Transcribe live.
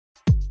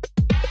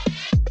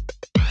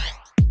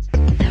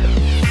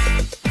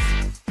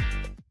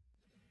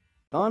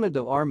Ana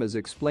de Armas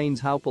explains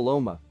how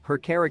Paloma, her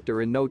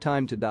character in No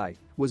Time to Die,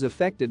 was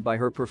affected by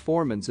her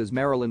performance as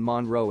Marilyn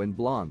Monroe in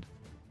Blonde.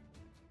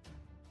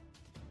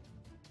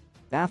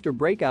 After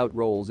breakout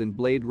roles in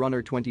Blade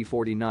Runner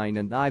 2049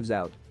 and Knives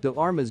Out, de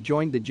Armas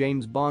joined the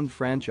James Bond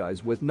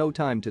franchise with No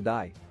Time to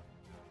Die.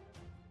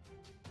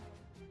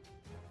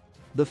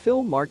 The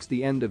film marks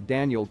the end of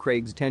Daniel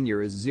Craig's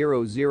tenure as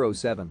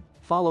 007,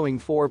 following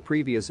 4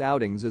 previous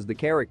outings as the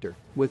character,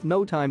 with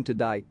No Time to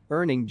Die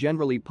earning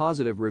generally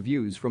positive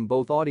reviews from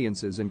both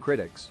audiences and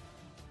critics.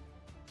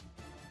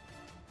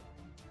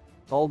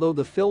 Although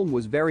the film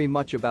was very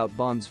much about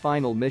Bond's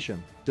final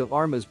mission, de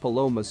Armas'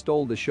 Paloma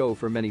stole the show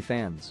for many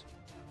fans.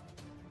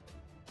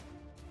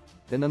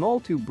 In an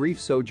all-too-brief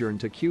sojourn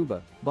to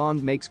Cuba,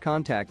 Bond makes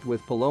contact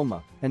with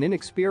Paloma, an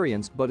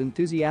inexperienced but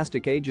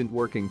enthusiastic agent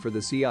working for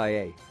the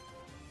CIA.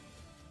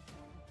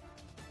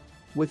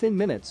 Within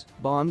minutes,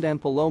 Bond and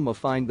Paloma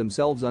find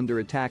themselves under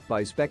attack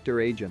by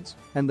Spectre agents,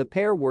 and the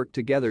pair work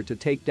together to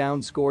take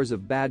down scores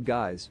of bad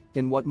guys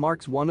in what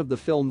marks one of the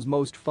film's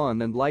most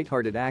fun and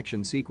lighthearted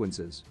action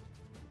sequences.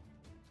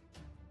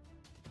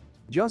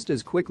 Just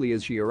as quickly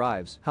as she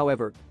arrives,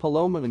 however,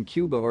 Paloma and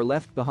Cuba are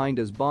left behind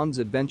as Bond's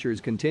adventures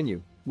continue,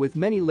 with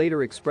many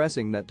later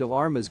expressing that de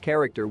Armas'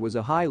 character was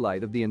a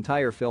highlight of the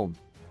entire film.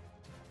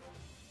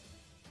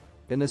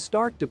 In a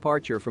stark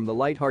departure from the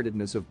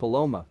lightheartedness of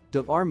Paloma,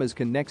 de Armas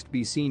can next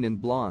be seen in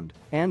Blonde,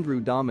 Andrew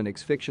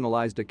Dominik's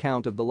fictionalized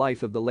account of the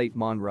life of the late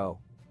Monroe.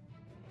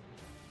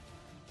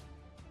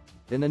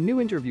 In a new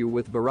interview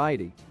with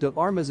Variety, de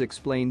Armas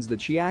explains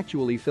that she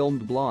actually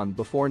filmed Blonde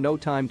before No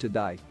Time to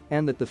Die,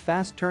 and that the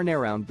fast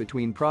turnaround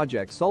between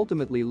projects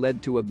ultimately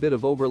led to a bit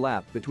of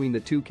overlap between the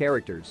two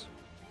characters.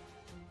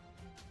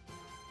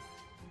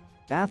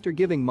 After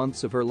giving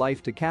months of her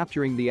life to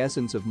capturing the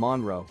essence of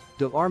Monroe,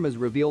 de Armas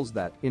reveals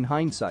that, in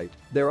hindsight,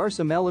 there are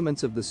some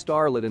elements of the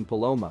starlet in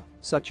Paloma,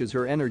 such as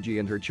her energy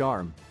and her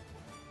charm.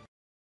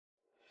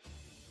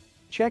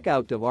 Check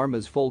out de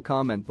Armas' full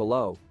comment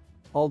below.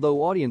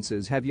 Although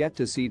audiences have yet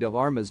to see de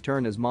Armas'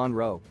 turn as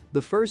Monroe,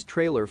 the first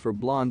trailer for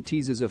Blonde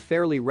teases a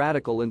fairly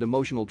radical and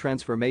emotional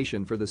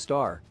transformation for the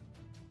star.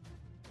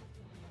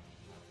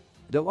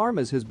 De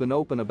Armas has been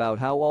open about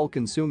how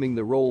all-consuming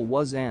the role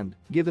was and,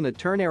 given a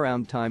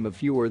turnaround time of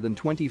fewer than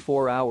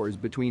 24 hours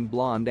between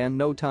Blonde and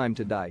No Time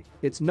to Die,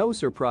 it's no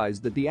surprise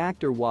that the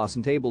actor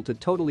wasn't able to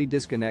totally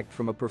disconnect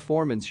from a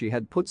performance she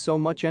had put so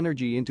much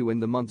energy into in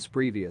the months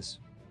previous.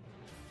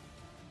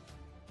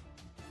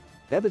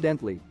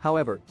 Evidently,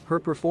 however, her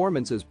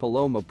performance as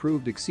Paloma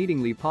proved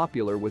exceedingly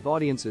popular with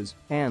audiences,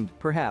 and,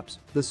 perhaps,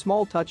 the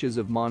small touches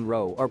of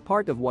Monroe are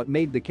part of what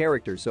made the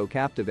character so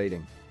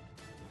captivating.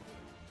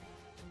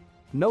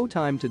 No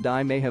Time to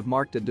Die may have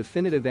marked a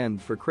definitive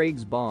end for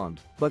Craig's Bond,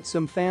 but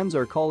some fans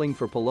are calling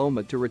for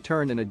Paloma to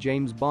return in a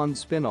James Bond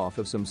spin-off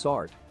of some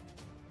sort.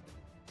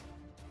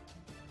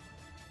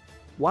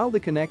 While the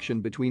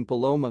connection between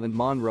Paloma and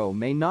Monroe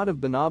may not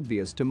have been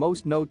obvious to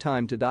most No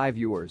Time to Die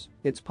viewers,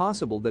 it's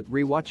possible that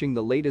rewatching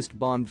the latest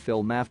Bond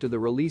film after the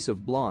release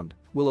of Blonde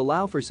will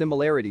allow for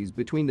similarities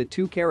between the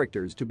two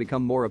characters to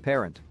become more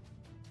apparent.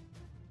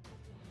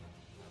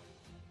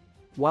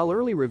 While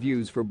early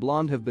reviews for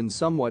Blonde have been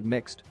somewhat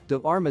mixed,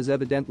 de Armas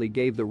evidently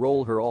gave the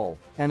role her all,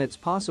 and it's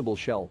possible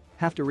she'll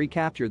have to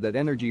recapture that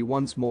energy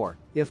once more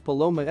if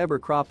Paloma ever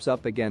crops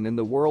up again in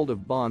the world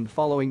of Bond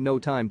following No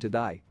Time to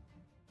Die.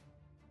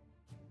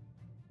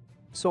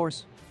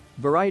 Source: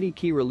 Variety.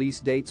 Key release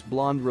dates: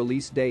 Blonde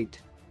release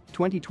date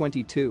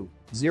 2022,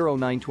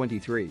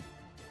 09/23.